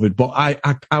we've covered. But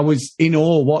I was in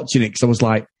awe watching it because I was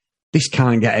like, this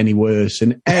can't get any worse.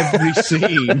 And every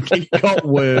scene, it got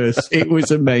worse. It was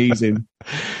amazing.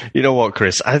 You know what,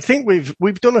 Chris? I think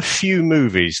we've done a few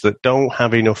movies that don't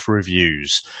have enough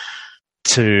reviews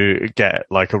to get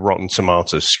like a Rotten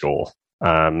Tomatoes score.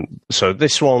 So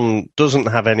this one doesn't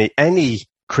have any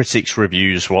critics'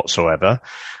 reviews whatsoever.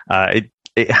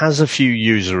 It has a few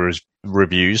user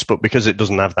reviews, but because it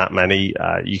doesn't have that many,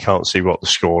 you can't see what the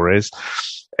score is.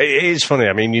 it is funny.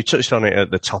 I mean, you touched on it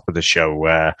at the top of the show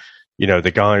where, you know,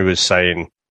 the guy was saying,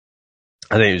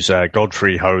 I think it was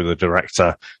Godfrey Ho, the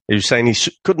director, he was saying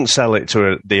he couldn't sell it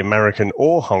to the American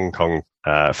or Hong Kong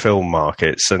film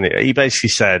markets. And he basically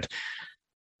said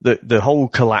that the whole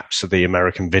collapse of the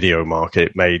American video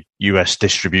market made US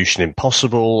distribution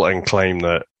impossible, and claimed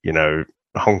that, you know,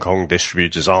 Hong Kong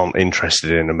distributors aren't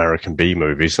interested in American B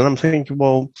movies. And I'm thinking,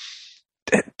 well,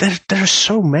 there are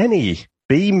so many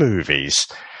B movies.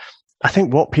 I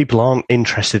think what people aren't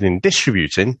interested in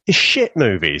distributing is shit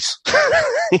movies.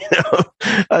 You know?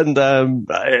 And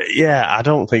yeah, I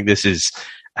don't think this is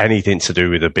anything to do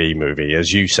with a B movie.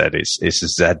 As you said, it's a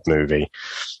Z movie.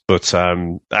 But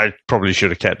I probably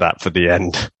should have kept that for the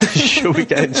end. Shall we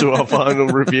get into our final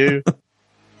review?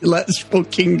 Let's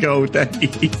fucking go, Dave.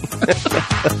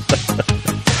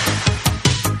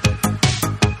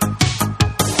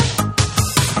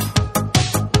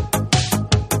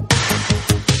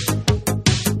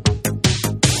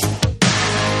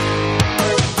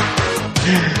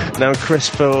 Now, Chris,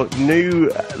 for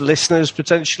new listeners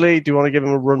potentially, do you want to give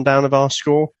them a rundown of our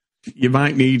score? You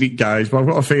might need it, guys, but I've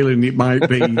got a feeling it might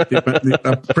be.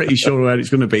 I'm pretty sure where it's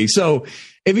going to be. So,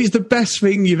 if it's the best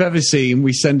thing you've ever seen,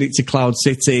 we send it to Cloud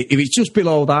City. If it's just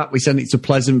below that, we send it to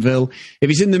Pleasantville.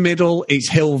 If it's in the middle, it's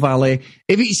Hill Valley.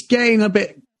 If it's getting a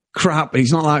bit crap,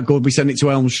 it's not that good, we send it to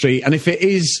Elm Street. And if it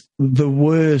is the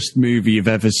worst movie you've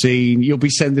ever seen, you'll be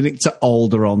sending it to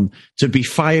Alderaan to be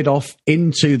fired off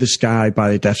into the sky by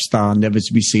the Death Star, never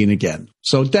to be seen again.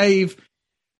 So, Dave,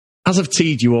 as I've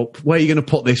teed you up, where are you going to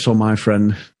put this one, my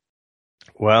friend?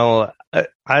 Well,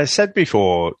 I said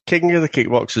before, King of the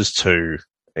Kickboxers 2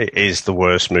 is the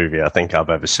worst movie I think I've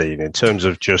ever seen in terms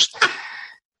of just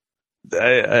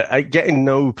getting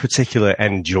no particular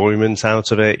enjoyment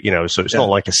out of it. You know, so it's not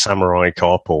like a Samurai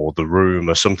Cop or The Room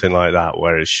or something like that,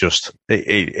 where it's just,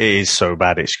 it is so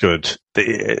bad it's good.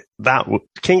 That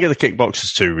King of the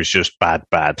Kickboxers 2 was just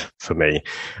bad for me.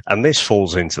 And this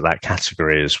falls into that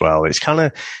category as well.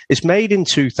 It's made in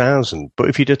 2000, but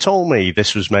if you'd have told me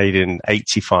this was made in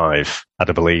 85, I'd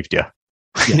have believed you. Yeah.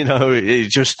 You know,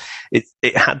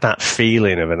 it had that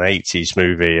feeling of an 80s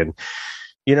movie. And,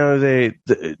 you know,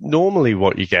 normally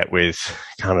what you get with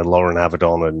kind of Lauren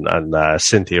Avedon and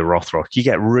Cynthia Rothrock, you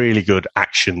get really good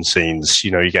action scenes.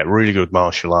 You know, you get really good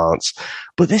martial arts.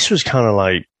 But this was kind of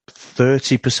like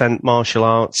 30% martial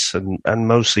arts and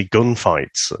mostly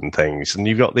gunfights and things. And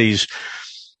you've got these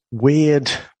weird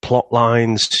plot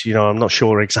lines. You know, I'm not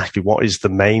sure exactly what is the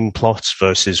main plot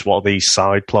versus what these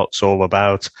side plots all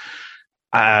about.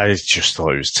 I just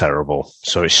thought it was terrible.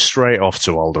 So it's straight off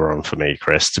to Alderaan for me,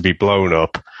 Chris, to be blown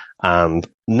up and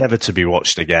never to be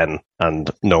watched again,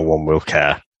 and no one will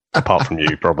care, apart from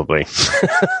you, probably.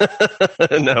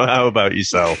 No, how about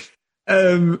yourself?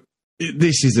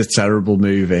 This is a terrible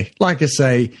movie. Like I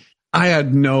say, I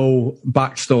had no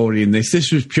backstory in this.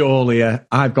 This was purely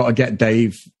I've got to get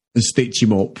Dave and stitch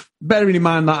him up. Bearing in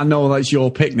mind that I know that's your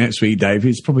pick next week, Dave,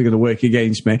 it's probably going to work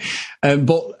against me.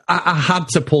 But I had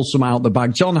to pull some out the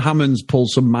bag. John Hammond's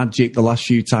pulled some magic the last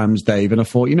few times, Dave, and I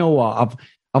thought, you know what?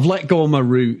 I've let go of my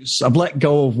roots. I've let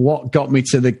go of what got me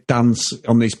to the dance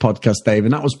on this podcast, Dave,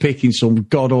 and that was picking some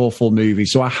god-awful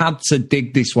movies. So I had to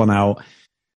dig this one out.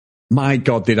 My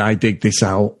God, did I dig this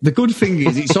out. The good thing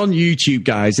is it's on YouTube,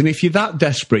 guys, and if you're that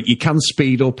desperate, you can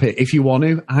speed up it if you want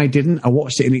to. I didn't. I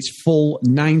watched it in its full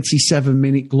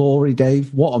 97-minute glory,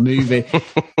 Dave. What a movie.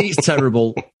 It's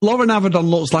terrible. Lauren Avedon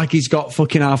looks like he's got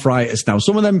fucking arthritis now.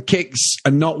 Some of them kicks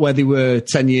are not where they were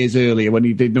 10 years earlier when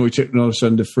he did No Trick No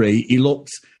Surrender 3. He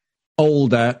looked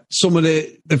older. Some of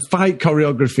the fight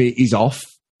choreography is off.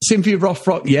 Cynthia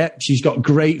Rothrock, yeah, she's got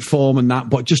great form and that,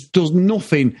 but just does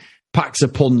nothing packs a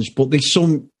punch, but there's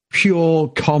some pure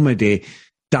comedy,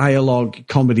 dialogue,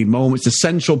 comedy moments. The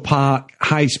Central Park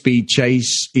high-speed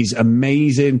chase is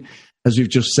amazing, as we've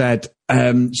just said.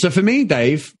 So for me,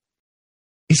 Dave,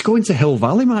 it's going to Hill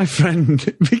Valley, my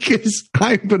friend, because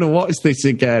I'm going to watch this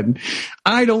again.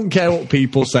 I don't care what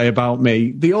people say about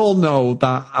me. They all know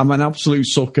that I'm an absolute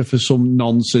sucker for some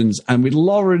nonsense. And with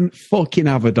Lauren fucking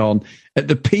Avedon at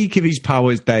the peak of his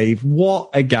powers, Dave,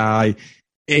 what a guy.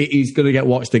 He's going to get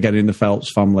watched again in the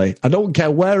Phelps family. I don't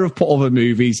care where I've put other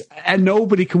movies, and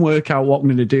nobody can work out what I'm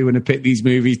going to do when I pick these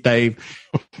movies, Dave.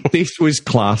 This was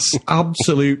class,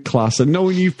 absolute class. And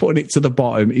knowing you've put it to the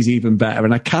bottom is even better.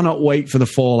 And I cannot wait for the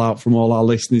fallout from all our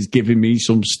listeners giving me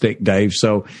some stick, Dave.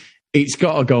 So it's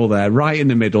got to go there, right in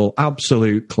the middle.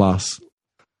 Absolute class.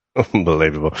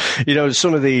 Unbelievable. You know,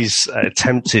 some of these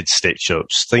attempted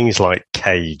stitch-ups, things like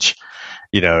Cage,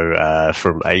 you know,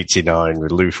 from 89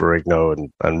 with Lou Ferrigno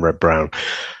and Red Brown.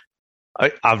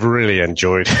 I've really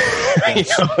enjoyed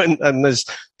it. And there's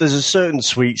a certain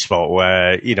sweet spot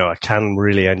where, I can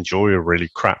really enjoy a really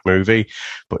crap movie.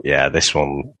 But yeah, this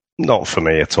one, not for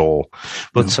me at all.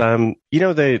 But,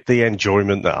 the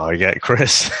enjoyment that I get,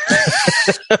 Chris.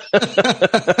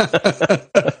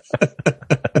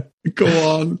 Go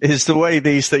on. Is the way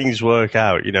these things work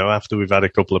out, after we've had a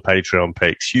couple of Patreon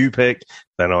picks. You pick,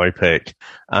 then I pick.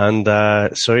 And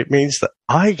so it means that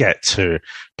I get to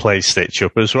play Stitch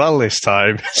Up as well this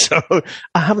time. So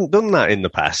I haven't done that in the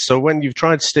past. So when you've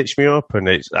tried to Stitch me up and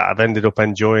I've ended up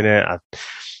enjoying it, I've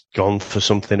gone for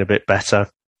something a bit better.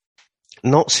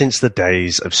 Not since the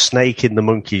days of Snake in the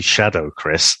Monkey's Shadow,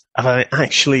 Chris, have I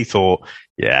actually thought,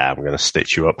 yeah, I'm going to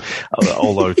stitch you up.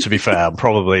 Although, to be fair, I'm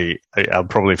probably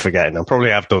forgetting. I probably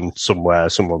have done somewhere.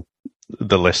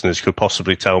 The listeners could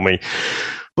possibly tell me.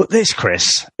 But this,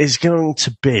 Chris, is going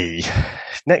to be,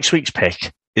 next week's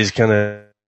pick is going to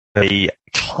be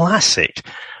classic,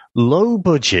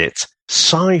 low-budget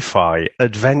sci-fi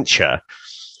adventure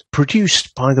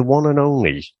produced by the one and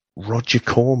only Roger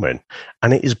Corman,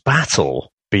 and it is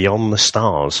Battle Beyond the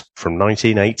Stars from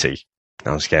 1980.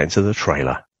 Now let's get into the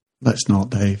trailer. Let's not,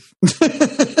 Dave. Star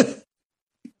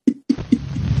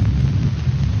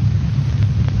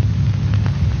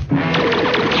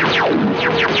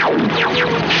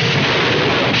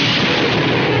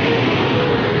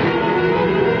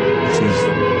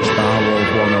Wars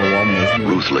 101, isn't it?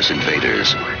 Ruthless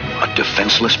invaders, a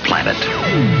defenseless planet.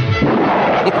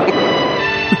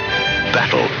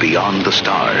 Battle beyond the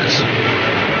stars.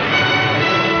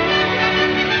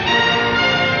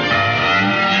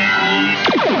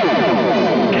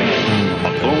 A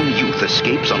lone youth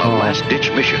escapes on a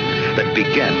last-ditch mission that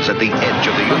begins at the edge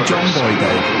of the universe. John Boy,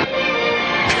 Dave.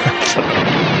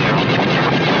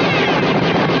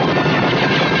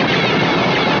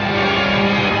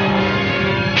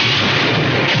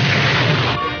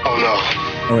 Oh no.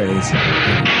 Oh, it is.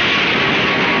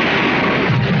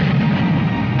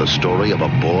 The story of a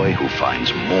boy who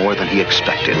finds more than he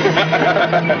expected.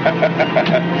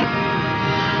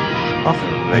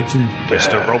 Legend.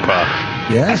 Mr. Roper.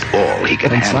 Yeah. All he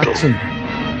can handle. Saxon.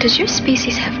 Does your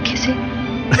species have kissing?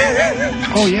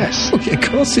 Oh, yes. Okay, of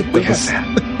course it We have does. that.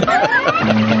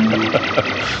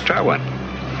 Try one.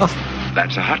 Oh.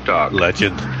 That's a hot dog.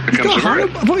 Legend. Here comes the bird.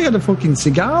 I thought you had a fucking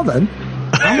cigar then.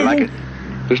 You like it?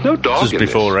 There's no dog This is in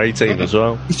before 18 as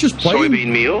well. He's just playing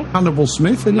Soybean meal, Hannibal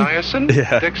Smith, isn't he? niacin,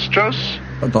 Yeah. dextrose,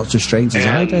 Dr. Strange is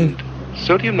I, Dave. and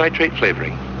sodium nitrate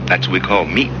flavoring. That's what we call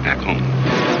meat back home.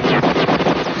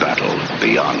 Battle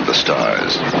Beyond the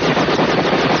Stars.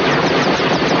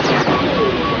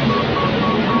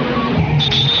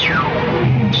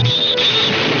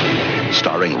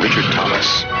 Starring Richard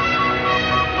Thomas,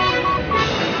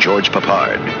 George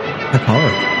Papard,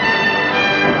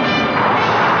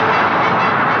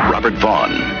 Robert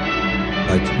Vaughn,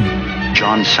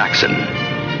 John Saxon, I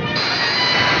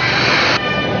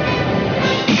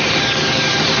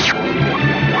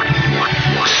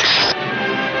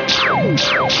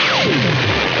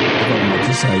don't know what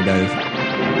to say, Dave.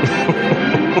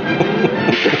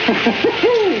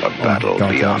 a battle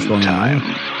God, beyond what's going on time,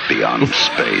 beyond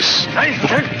space.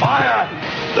 Fire!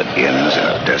 That ends in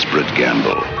a desperate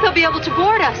gamble. They'll be able to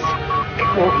board us. It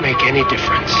won't make any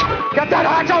difference. Get that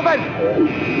hatch open!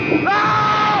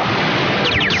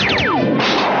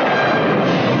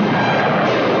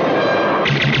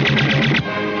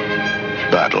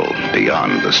 Battle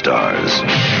Beyond the Stars.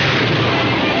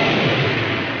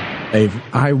 Dave,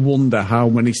 I wonder how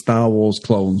many Star Wars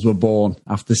clones were born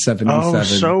after 77. Oh,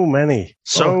 so many.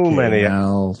 So Fucking many.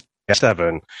 hell.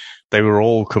 7. They were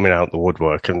all coming out the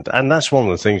woodwork. And that's one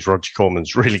of the things Roger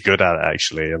Corman's really good at,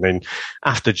 actually. I mean,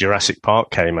 after Jurassic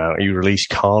Park came out, he released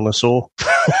Carnosaur.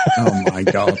 Oh, my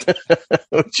God.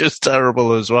 Which is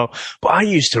terrible as well. But I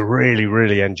used to really,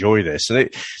 really enjoy this. And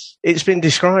it's been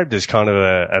described as kind of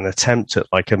an attempt at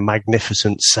like a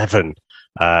Magnificent Seven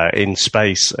in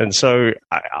space. And so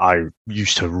I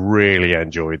used to really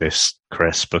enjoy this,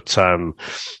 Chris. But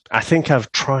I think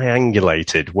I've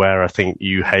triangulated where I think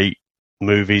you hate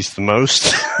movies the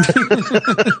most.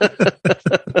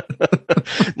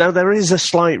 Now, there is a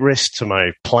slight risk to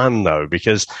my plan, though,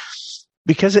 because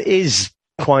it is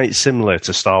quite similar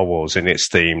to Star Wars in its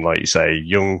theme, like you say,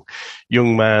 young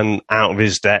man out of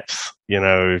his depth,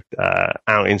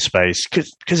 out in space,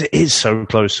 because it is so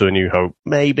close to A New Hope.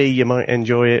 Maybe you might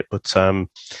enjoy it, but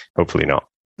hopefully not.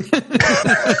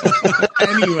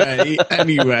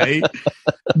 Anyway,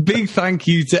 big thank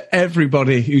you to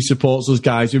everybody who supports us,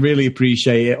 guys. We really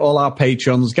appreciate it. All our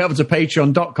patrons, get over to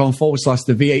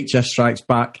patreon.com/the VHS Strikes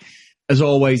Back. As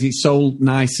always, it's so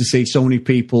nice to see so many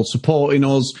people supporting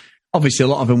us. obviously, a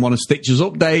lot of them want to stitch us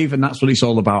up, Dave, and that's what it's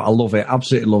all about. I love it.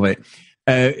 Absolutely love it.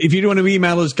 If you do want to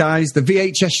email us, guys, the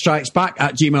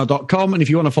VHSstrikesback@gmail.com. And if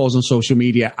you want to follow us on social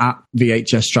media at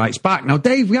VHS Strikes Back. Now,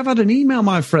 Dave, we have had an email,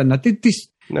 my friend. I did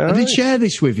share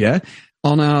this with you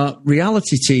on our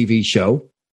reality TV show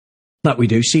that we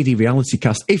do, CD Reality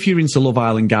Cast. If you're into Love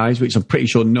Island, guys, which I'm pretty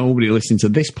sure nobody listening to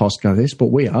this podcast is, but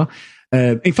we are.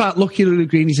 In fact, Lucky Lulu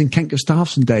Greenies and Kent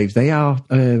Gustafsson, Dave, they are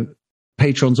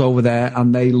patrons over there,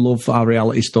 and they love our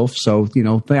reality stuff. So, you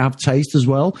know, they have taste as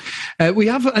well. We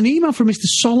have an email from Mr.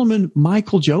 Solomon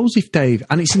Michael Joseph, Dave,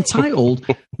 and it's entitled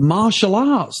Martial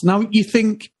Arts. Now, you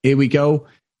think, here we go,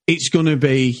 it's going to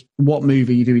be, what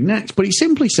movie are you doing next? But it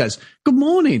simply says, good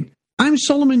morning. I'm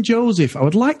Solomon Joseph. I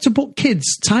would like to book kids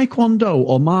Taekwondo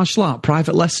or martial art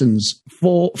private lessons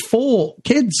for 4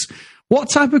 kids. What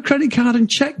type of credit card and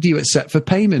check do you accept for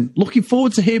payment? Looking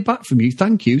forward to hear back from you.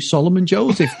 Thank you, Solomon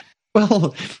Joseph.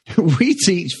 Well, we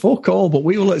teach fuck all, but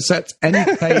we will accept any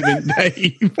payment,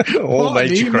 Dave. All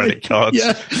major credit cards,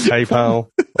 PayPal,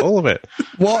 all of it.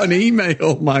 What an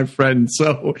email, my friend.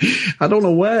 So I don't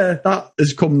know where that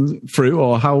has come through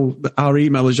or how our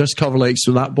email address correlates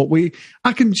to that, but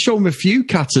I can show them a few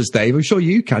katas, Dave. I'm sure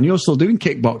you can. You're still doing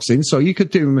kickboxing, so you could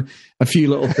do a few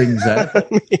little things there.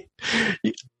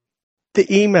 The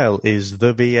email is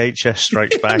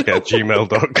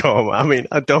thevhsstrikesback@gmail.com. I mean,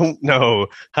 I don't know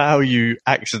how you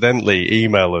accidentally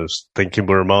email us thinking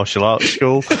we're a martial arts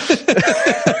school.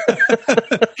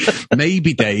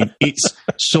 Maybe, Dave, it's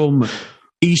some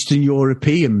Eastern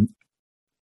European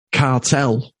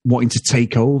cartel wanting to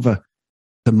take over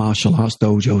the martial arts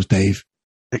dojos, Dave,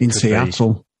 in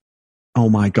Seattle. Be. Oh,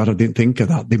 my God, I didn't think of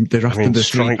that. They're after the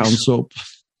 £3 sub.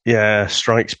 Yeah,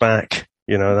 Strikes Back.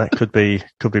 You know, that could be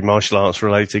martial arts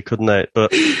related, couldn't it?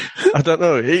 But I don't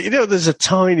know. You know, there's a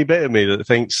tiny bit of me that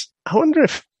thinks, I wonder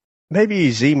if maybe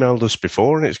he's emailed us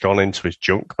before and it's gone into his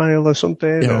junk mail or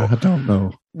something. Yeah, I don't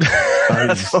know.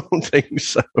 I don't think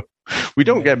so. We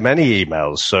don't get many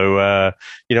emails, so,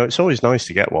 you know, it's always nice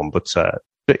to get one, but a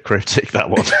bit cryptic, that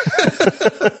one.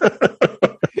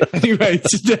 Anyway,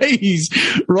 today's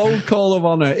roll call of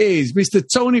honour is Mr.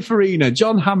 Tony Farina,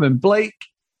 John Hammond, Blake,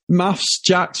 Maths,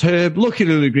 Jax, Herb, Lucky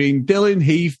Lulu Green, Dylan,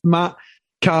 Heath, Matt,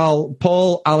 Carl,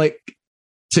 Paul, Alec,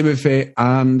 Timothy,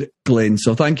 and Glyn.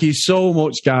 So thank you so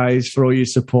much, guys, for all your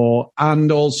support. And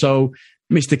also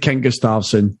Mr. Kent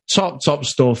Gustafsson. Top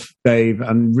stuff, Dave,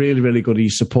 and really, really good of your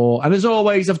support. And as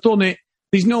always, I've done it.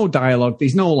 There's no dialogue,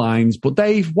 there's no lines. But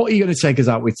Dave, what are you going to take us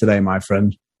out with today, my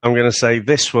friend? I'm going to say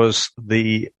this was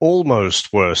the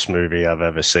almost worst movie I've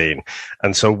ever seen.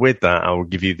 And so with that, I will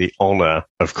give you the honour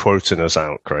of quoting us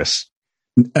out, Chris.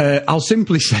 I'll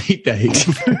simply say, Dave,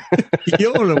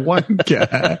 you're a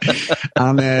wanker.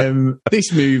 And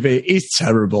this movie is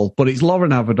terrible, but it's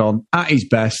Loren Avedon at his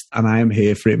best, and I am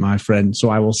here for it, my friend. So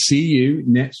I will see you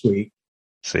next week.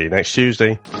 See you next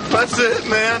Tuesday. That's it,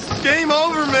 man. Game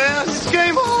over, man. It's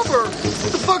game over.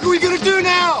 What the fuck are we going to do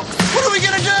now? What are we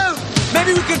going to do?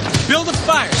 Maybe we could build a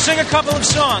fire, sing a couple of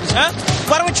songs, huh?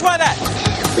 Why don't we try that?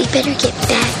 We better get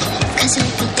back, because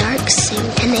it'll be dark soon,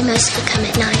 and they mostly come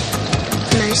at night.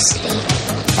 Mostly.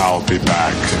 I'll be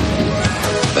back.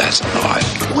 That's not.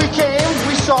 We came,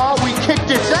 we saw, we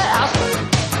kicked its ass.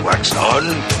 Wax on,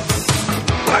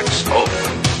 wax off.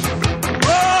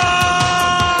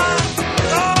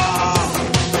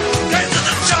 Get to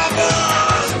the chopper!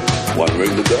 One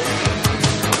ring to go.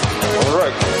 All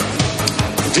right.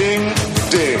 Ding,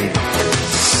 ding.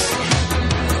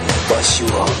 Bust you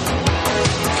up.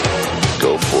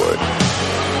 Go for it.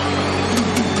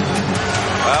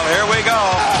 Well, here we go.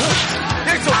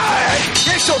 Ain't so bad.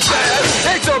 Ain't so bad.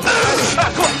 Ain't so bad.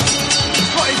 Come on.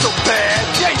 Ain't so bad.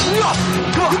 Ain't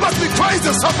nothing. Come on. You must be crazy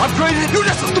or something. I'm crazy. You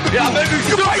just a stupid. Yeah, maybe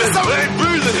you crazy. I ain't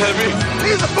breathing heavy.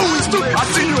 He's a fool. He's stupid.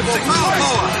 I've seen you in 6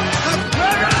 months.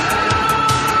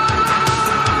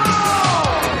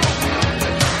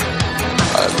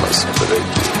 I must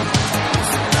break you.